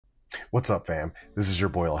What's up, fam? This is your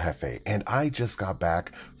boy El Jefe, and I just got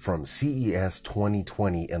back from CES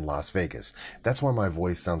 2020 in Las Vegas. That's why my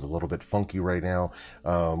voice sounds a little bit funky right now.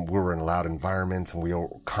 We're in loud environments, and we are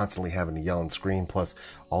constantly having to yell and scream, plus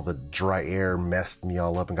all the dry air messed me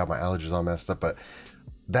all up and got my allergies all messed up, but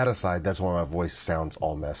that aside, that's why my voice sounds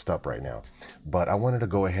all messed up right now. But I wanted to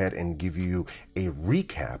go ahead and give you a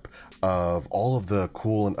recap of all of the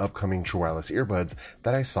cool and upcoming True Wireless earbuds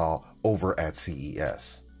that I saw over at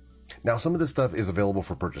CES. Now, some of this stuff is available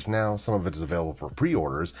for purchase now, some of it is available for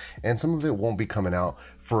pre-orders, and some of it won't be coming out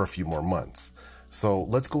for a few more months. So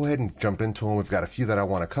let's go ahead and jump into them. We've got a few that I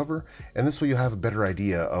want to cover, and this way you'll have a better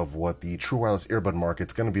idea of what the True Wireless earbud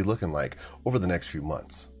market's going to be looking like over the next few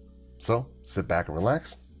months. So sit back and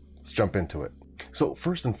relax. Let's jump into it. So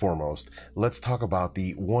first and foremost, let's talk about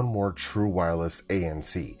the One More True Wireless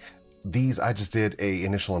ANC. These, I just did a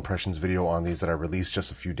initial impressions video on these that I released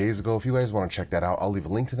just a few days ago. If you guys want to check that out, I'll leave a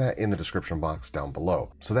link to that in the description box down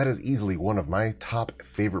below. So that is easily one of my top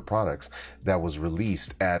favorite products that was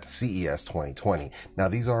released at CES 2020. Now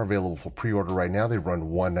these are available for pre-order right now. They run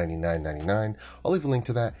 $199.99. I'll leave a link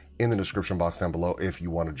to that in the description box down below if you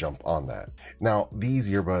want to jump on that. Now, these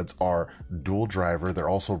earbuds are dual driver. They're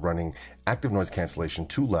also running active noise cancellation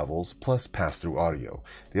 2 levels plus pass-through audio.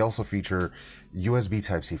 They also feature USB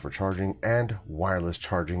Type-C for charging, and wireless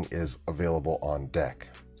charging is available on deck.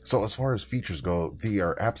 So as far as features go, they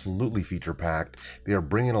are absolutely feature packed. They are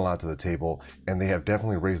bringing a lot to the table, and they have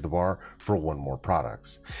definitely raised the bar for One More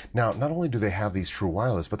products. Now, not only do they have these True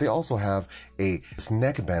Wireless, but they also have a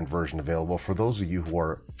neckband version available for those of you who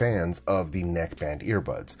are fans of the neckband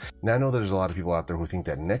earbuds. Now, I know there's a lot of people out there who think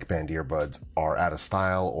that neckband earbuds are out of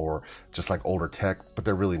style or just like older tech, but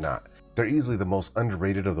they're really not. They're easily the most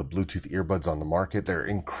underrated of the Bluetooth earbuds on the market. They're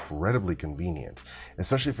incredibly convenient,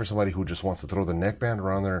 especially for somebody who just wants to throw the neckband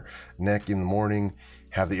around their neck in the morning,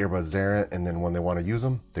 have the earbuds there, and then when they want to use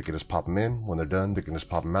them, they can just pop them in. When they're done, they can just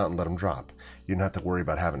pop them out and let them drop. You don't have to worry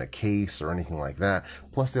about having a case or anything like that.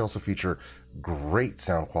 Plus, they also feature great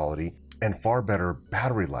sound quality and far better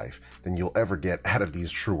battery life than you'll ever get out of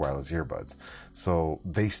these True Wireless earbuds. So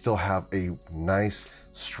they still have a nice,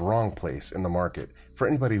 strong place in the market for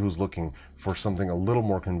anybody who's looking for something a little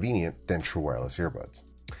more convenient than True Wireless earbuds.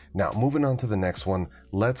 Now, moving on to the next one,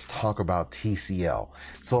 let's talk about TCL.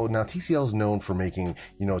 So now TCL is known for making,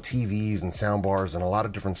 TVs and soundbars and a lot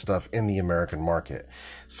of different stuff in the American market.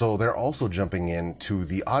 So they're also jumping into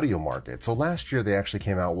the audio market. So last year they actually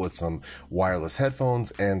came out with some wireless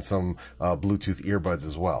headphones and some Bluetooth earbuds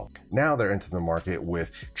as well. Now they're into the market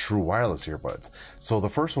with True Wireless earbuds. So the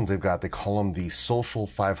first ones they've got, they call them the Social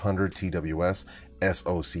 500 TWS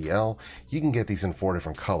SOCL. You can get these in 4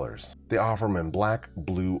 different colors. They offer them in black,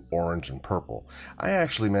 blue, orange, and purple. I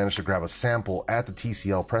actually managed to grab a sample at the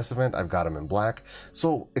TCL press event. I've got them in black,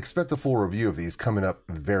 so expect a full review of these coming up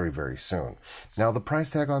very, very soon. Now, the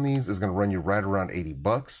price tag on these is going to run you right around 80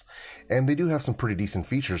 bucks, and they do have some pretty decent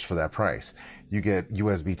features for that price. You get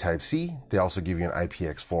USB Type-C. They also give you an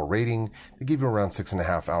IPX4 rating. They give you around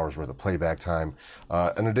 6.5 hours worth of playback time,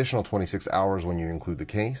 an additional 26 hours when you include the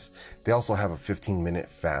case. They also have a 15-minute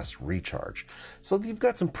fast recharge. So you've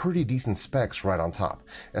got some pretty decent specs right on top.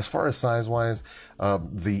 As far as size-wise,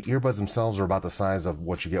 the earbuds themselves are about the size of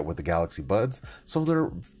what you get with the Galaxy Buds, so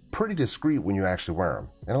they're pretty discreet when you actually wear them.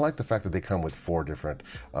 And I like the fact that they come with 4 different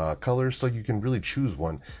colors, so you can really choose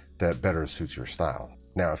one that better suits your style.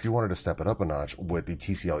 Now, if you wanted to step it up a notch with the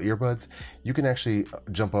TCL earbuds, you can actually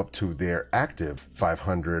jump up to their active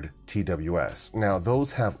 500 TWS. Now,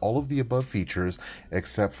 those have all of the above features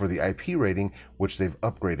except for the IP rating, which they've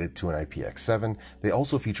upgraded to an IPX7. They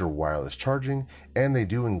also feature wireless charging, and they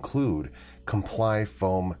do include Comply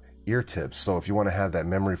foam ear tips. So if you want to have that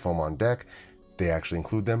memory foam on deck, they actually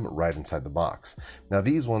include them right inside the box. Now,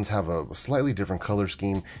 these ones have a slightly different color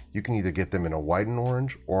scheme. You can either get them in a white and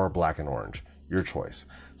orange or a black and orange. Your choice.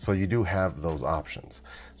 So you do have those options.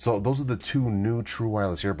 So those are the 2 new True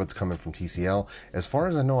Wireless earbuds coming from TCL. As far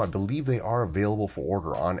as I know, I believe they are available for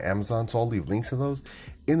order on Amazon, so I'll leave links to those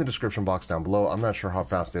in the description box down below. I'm not sure how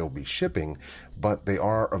fast they will be shipping, but they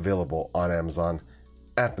are available on Amazon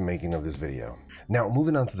at the making of this video. Now,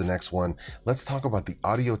 moving on to the next one, let's talk about the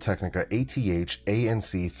Audio-Technica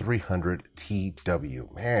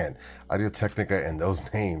ATH-ANC300TW. Man, Audio-Technica and those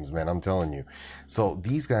names, man, I'm telling you. So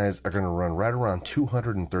these guys are going to run right around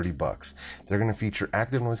 230 bucks. They're going to feature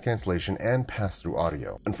active noise cancellation and pass-through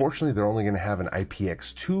audio. Unfortunately, they're only going to have an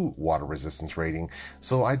IPX2 water resistance rating,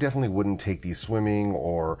 so I definitely wouldn't take these swimming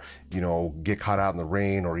or, get caught out in the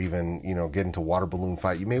rain or even, get into water balloon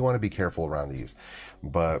fight. You may want to be careful around these.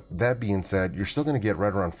 But that being said, you're still still going to get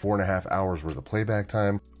right around 4.5 hours worth of playback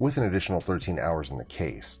time with an additional 13 hours in the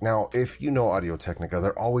case. Now, if you know Audio-Technica,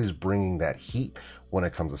 they're always bringing that heat when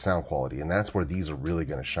it comes to sound quality, and that's where these are really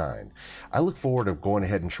going to shine. I look forward to going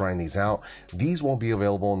ahead and trying these out. These won't be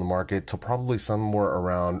available in the market till probably somewhere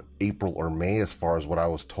around April or May, as far as what I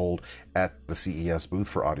was told at the CES booth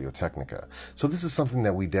for Audio-Technica. So this is something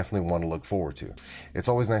that we definitely want to look forward to. It's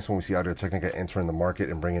always nice when we see Audio-Technica entering the market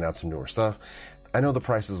and bringing out some newer stuff. I know the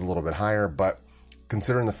price is a little bit higher, but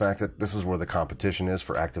considering the fact that this is where the competition is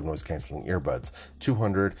for active noise canceling earbuds,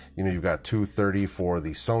 200, you've got 230 for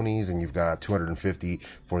the Sonys and you've got 250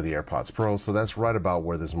 for the AirPods Pro. So that's right about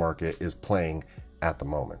where this market is playing at the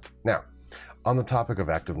moment. Now, on the topic of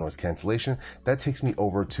active noise cancellation, that takes me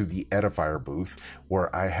over to the Edifier booth,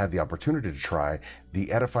 where I had the opportunity to try the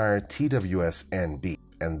Edifier TWS NB.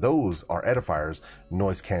 And those are Edifier's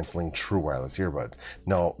noise canceling true wireless earbuds.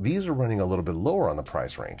 Now, these are running a little bit lower on the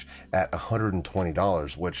price range at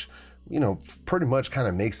 $120, which, pretty much kind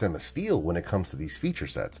of makes them a steal when it comes to these feature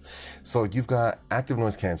sets. So you've got active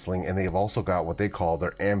noise canceling, and they've also got what they call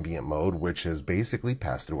their ambient mode, which is basically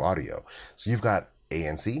pass-through audio. So you've got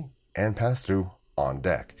ANC and pass-through on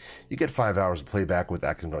deck. You get 5 hours of playback with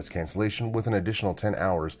active noise cancellation with an additional 10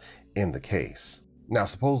 hours in the case. Now,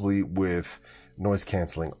 supposedly with noise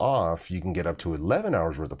canceling off, you can get up to 11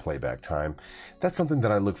 hours worth of playback time. That's something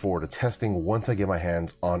that I look forward to testing once I get my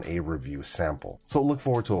hands on a review sample. So look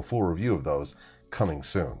forward to a full review of those coming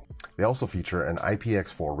soon. They also feature an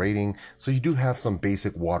IPX4 rating, so you do have some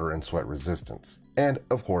basic water and sweat resistance. And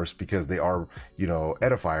of course, because they are,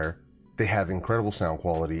 Edifier, they have incredible sound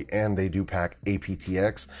quality, and they do pack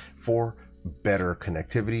aptX for better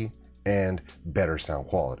connectivity and better sound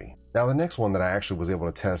quality. Now, the next one that I actually was able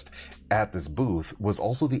to test at this booth was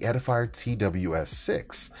also the Edifier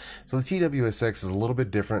TWS6. So the TWS6 is a little bit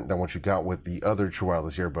different than what you got with the other true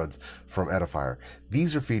wireless earbuds from Edifier.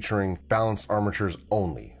 These are featuring balanced armatures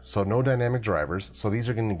only, so no dynamic drivers. So these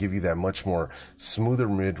are going to give you that much more smoother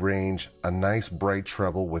mid-range, a nice bright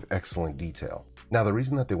treble with excellent detail. Now, the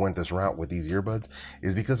reason that they went this route with these earbuds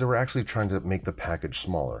is because they were actually trying to make the package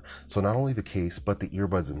smaller. So not only the case, but the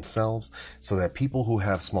earbuds themselves, so that people who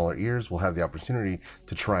have smaller ears will have the opportunity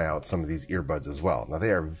to try out some of these earbuds as well. Now,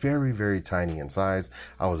 they are very, very tiny in size.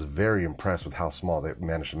 I was very impressed with how small they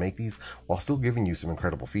managed to make these while still giving you some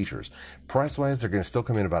incredible features. Price-wise, they're going to still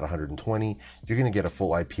come in about $120. You're going to get a full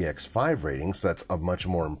IPX5 rating, so that's a much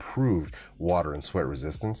more improved water and sweat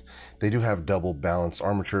resistance. They do have double balanced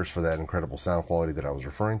armatures for that incredible sound quality that I was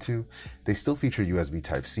referring to. They still feature USB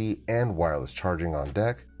Type-C and wireless charging on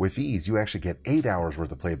deck. With these, you actually get 8 hours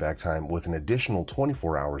worth of playback time with an additional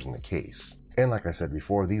 24 hours in the case. And like I said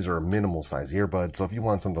before, these are a minimal size earbud, so if you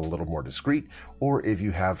want something a little more discreet, or if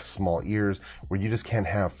you have small ears where you just can't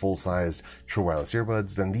have full-size true wireless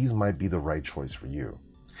earbuds, then these might be the right choice for you.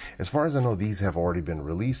 As far as I know, these have already been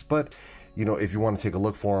released, but if you want to take a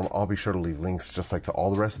look for them, I'll be sure to leave links just like to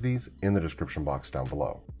all the rest of these in the description box down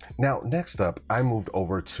below. Now, next up, I moved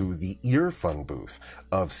over to the Earfun booth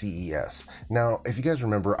of CES. Now, if you guys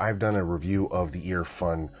remember, I've done a review of the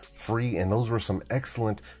Earfun Free, and those were some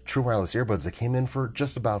excellent true wireless earbuds that came in for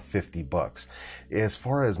just about 50 bucks. As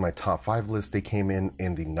far as my top 5 list, they came in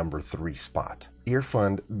the number 3 spot.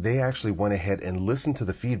 Earfun, they actually went ahead and listened to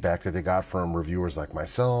the feedback that they got from reviewers like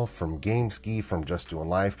myself, from GameSki, from Just Doing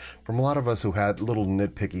Life, from a lot of us who had little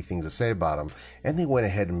nitpicky things to say about them, and they went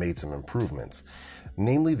ahead and made some improvements.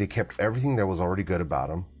 Namely, they kept everything that was already good about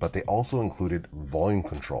them, but they also included volume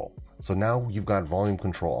control. So now you've got volume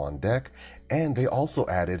control on deck, and they also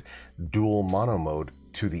added dual mono mode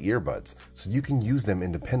to the earbuds, so you can use them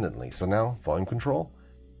independently. So now volume control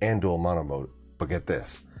and dual mono mode, but get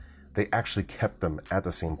this, they actually kept them at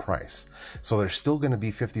the same price. So they're still going to be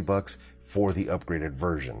 50 bucks for the upgraded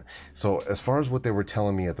version. So as far as what they were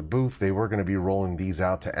telling me at the booth, they were going to be rolling these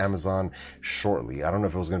out to Amazon shortly. I don't know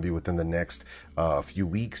if it was going to be within the next few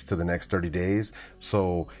weeks to the next 30 days.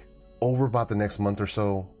 So over about the next month or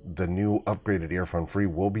so, the new upgraded Earfun Free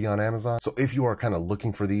will be on Amazon. So if you are kind of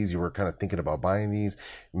looking for these, you were kind of thinking about buying these,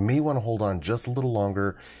 you may want to hold on just a little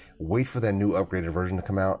longer, wait for that new upgraded version to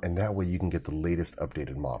come out, and that way you can get the latest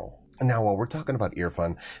updated model. Now, while we're talking about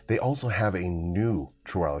Earfun, they also have a new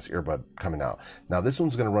true wireless earbud coming out. Now, this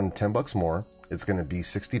one's going to run 10 bucks more. It's going to be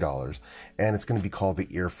 $60, and it's going to be called the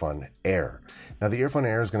Earfun Air. Now, the Earfun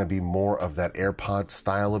Air is going to be more of that AirPod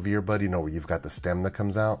style of earbud, where you've got the stem that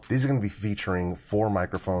comes out. These are going to be featuring 4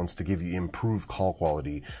 microphones to give you improved call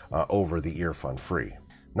quality over the Earfun Free.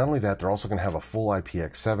 Not only that, they're also going to have a full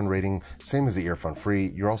IPX7 rating, same as the Earfun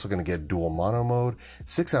Free. You're also going to get dual mono mode,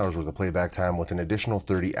 6 hours worth of playback time with an additional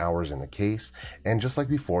 30 hours in the case. And just like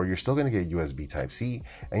before, you're still going to get USB Type-C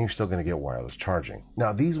and you're still going to get wireless charging.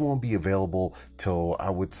 Now, these won't be available till I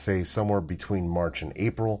would say somewhere between March and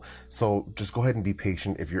April. So just go ahead and be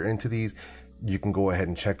patient. If you're into these, you can go ahead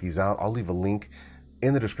and check these out. I'll leave a link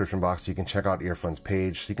in the description box so you can check out Earfun's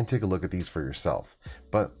page so you can take a look at these for yourself.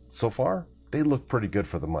 But so far, they look pretty good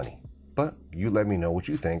for the money, but you let me know what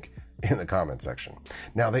you think in the comment section.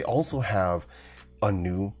 Now, they also have a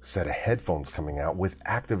new set of headphones coming out with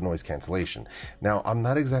active noise cancellation. Now, I'm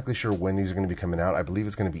not exactly sure when these are going to be coming out. I believe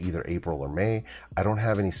it's going to be either April or May. I don't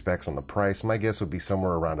have any specs on the price. My guess would be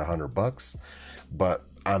somewhere around $100, but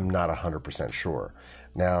I'm not 100% sure.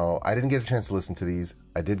 Now, I didn't get a chance to listen to these.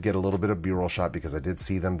 I did get a little bit of B-roll shot because I did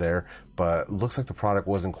see them there, but looks like the product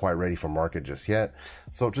wasn't quite ready for market just yet.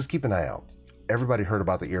 So just keep an eye out. Everybody heard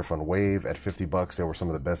about the Earfun Wave at $50. They were some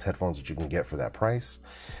of the best headphones that you can get for that price.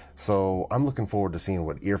 So I'm looking forward to seeing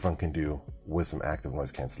what Earfun can do with some active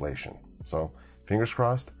noise cancellation. So fingers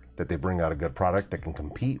crossed that they bring out a good product that can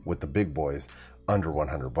compete with the big boys under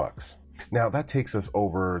 $100. Now that takes us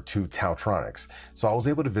over to Tautronics. So I was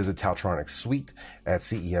able to visit Tautronics Suite at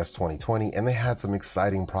CES 2020, and they had some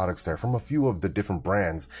exciting products there from a few of the different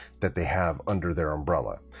brands that they have under their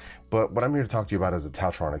umbrella. But what I'm here to talk to you about is the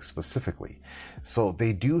Tautronics specifically. So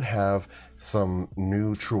they do have some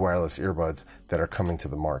new True Wireless earbuds that are coming to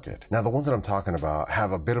the market. Now, the ones that I'm talking about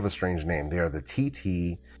have a bit of a strange name. They are the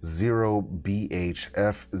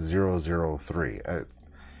TT0BHF003.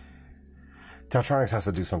 Tautronics has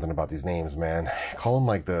to do something about these names, man. Call them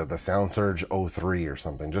like the Sound Surge 03 or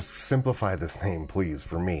something. Just simplify this name, please,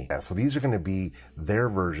 for me. Yeah, so these are going to be their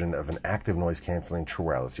version of an active noise canceling True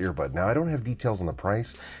Wireless earbud. Now, I don't have details on the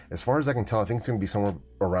price. As far as I can tell, I think it's going to be somewhere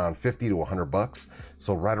around $50 to $100.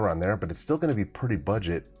 So right around there, but it's still going to be pretty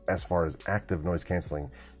budget as far as active noise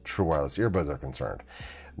canceling True Wireless earbuds are concerned.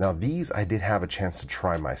 Now, these I did have a chance to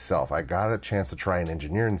try myself. I got a chance to try an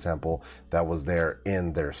engineering sample that was there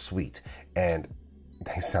in their suite, and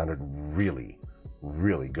they sounded really,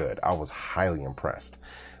 really good. I was highly impressed.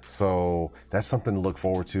 So that's something to look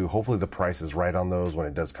forward to. Hopefully the price is right on those when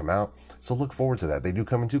it does come out. So look forward to that. They do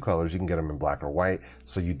come in two colors. You can get them in black or white.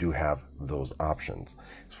 So you do have those options.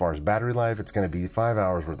 As far as battery life, it's going to be 5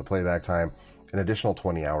 hours worth of playback time, an additional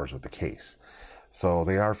 20 hours with the case. So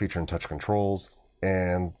they are featuring touch controls.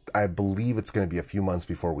 And I believe it's going to be a few months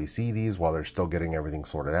before we see these while they're still getting everything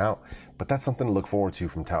sorted out. But that's something to look forward to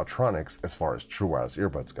from Tautronics as far as True Wireless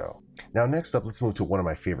earbuds go. Now, next up, let's move to one of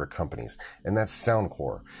my favorite companies, and that's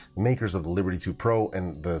Soundcore, the makers of the Liberty 2 Pro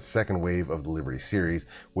and the second wave of the Liberty series,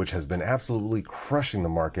 which has been absolutely crushing the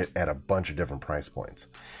market at a bunch of different price points.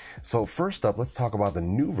 So first up, let's talk about the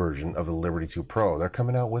new version of the Liberty 2 Pro. They're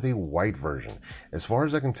coming out with a white version. As far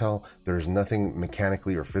as I can tell, there's nothing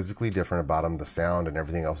mechanically or physically different about them. The sound and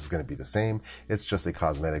everything else is going to be the same. It's just a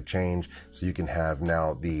cosmetic change. So you can have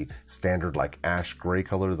now the standard like ash gray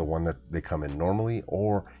color, the one that they come in normally,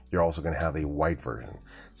 or you're also going to have a white version.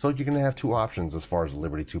 So you're going to have two options as far as the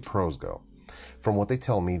Liberty 2 Pros go. From what they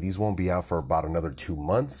tell me, these won't be out for about another 2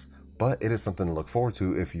 months. But it is something to look forward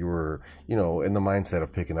to if you were, in the mindset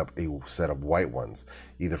of picking up a set of white ones,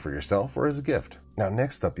 either for yourself or as a gift. Now,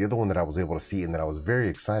 next up, the other one that I was able to see and that I was very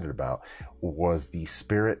excited about was the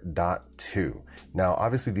Spirit Dot 2. Now,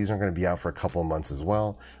 obviously, these aren't going to be out for a couple of months as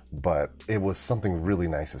well, but it was something really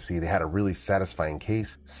nice to see. They had a really satisfying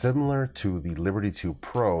case. Similar to the Liberty 2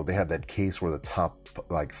 Pro, they had that case where the top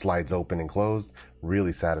slides open and closed.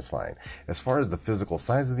 Really satisfying. As far as the physical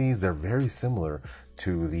size of these, they're very similar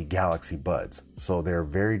to the Galaxy Buds. So they're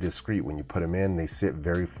very discreet when you put them in. They sit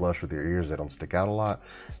very flush with your ears. They don't stick out a lot.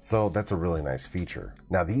 So that's a really nice feature.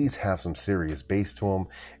 Now these have some serious bass to them,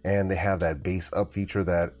 and they have that bass up feature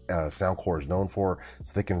that Soundcore is known for,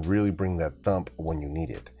 so they can really bring that thump when you need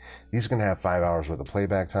it. These are going to have 5 hours worth of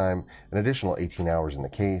playback time, an additional 18 hours in the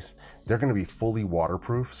case. They're going to be fully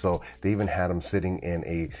waterproof, so they even had them sitting in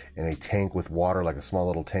a tank with water, like a small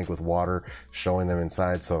little tank with water, showing them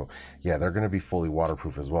inside. So yeah, they're going to be fully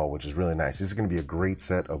waterproof as well, which is really nice. This is going to be a great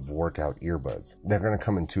set of workout earbuds. They're going to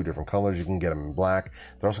come in two different colors. You can get them in black.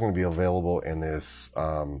 They're also going to be available in this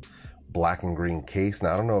black and green case.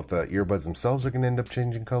 Now, I don't know if the earbuds themselves are going to end up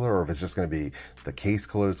changing color, or if it's just going to be the case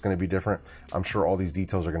color that's going to be different. I'm sure all these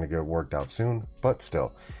details are going to get worked out soon, but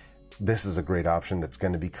still, this is a great option that's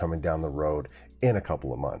going to be coming down the road in a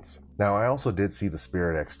couple of months. Now, I also did see the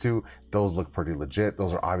Spirit X2. Those look pretty legit.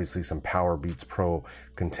 Those are obviously some Powerbeats Pro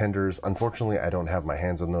contenders. Unfortunately, I don't have my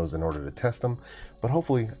hands on those in order to test them, but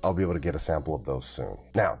hopefully I'll be able to get a sample of those soon.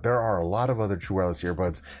 Now, there are a lot of other true wireless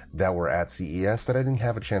earbuds that were at CES that I didn't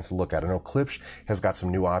have a chance to look at. I know Klipsch has got some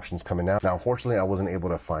new options coming out. Now, unfortunately, I wasn't able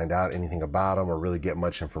to find out anything about them or really get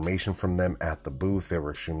much information from them at the booth. They were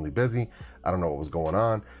extremely busy. I don't know what was going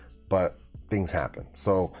on, but things happen.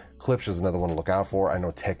 So Klipsch is another one to look out for. I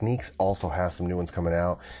know Technics also has some new ones coming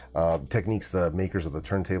out. Technics, the makers of the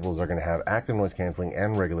turntables, are going to have active noise canceling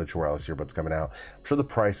and regular true wireless earbuds coming out. I'm sure the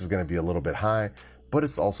price is going to be a little bit high, but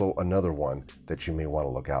it's also another one that you may want to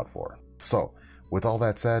look out for. So with all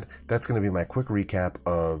that said, that's going to be my quick recap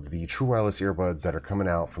of the true wireless earbuds that are coming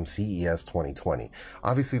out from CES 2020.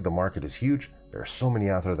 Obviously, the market is huge. There are so many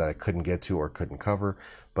out there that I couldn't get to or couldn't cover,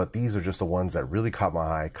 but these are just the ones that really caught my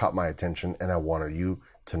eye, caught my attention, and I wanted you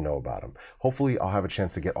to know about them. Hopefully, I'll have a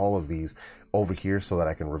chance to get all of these over here so that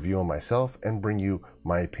I can review them myself and bring you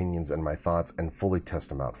my opinions and my thoughts and fully test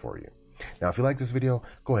them out for you. Now, if you like this video,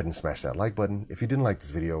 go ahead and smash that like button. If you didn't like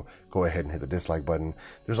this video, go ahead and hit the dislike button.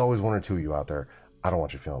 There's always one or two of you out there. I don't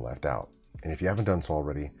want you feeling left out. And if you haven't done so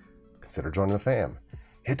already, consider joining the fam.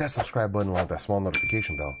 Hit that subscribe button along with that small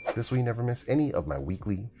notification bell. This way you never miss any of my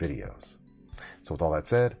weekly videos. So with all that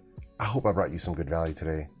said, I hope I brought you some good value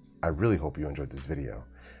today. I really hope you enjoyed this video.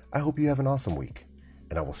 I hope you have an awesome week,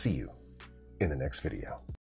 and I will see you in the next video.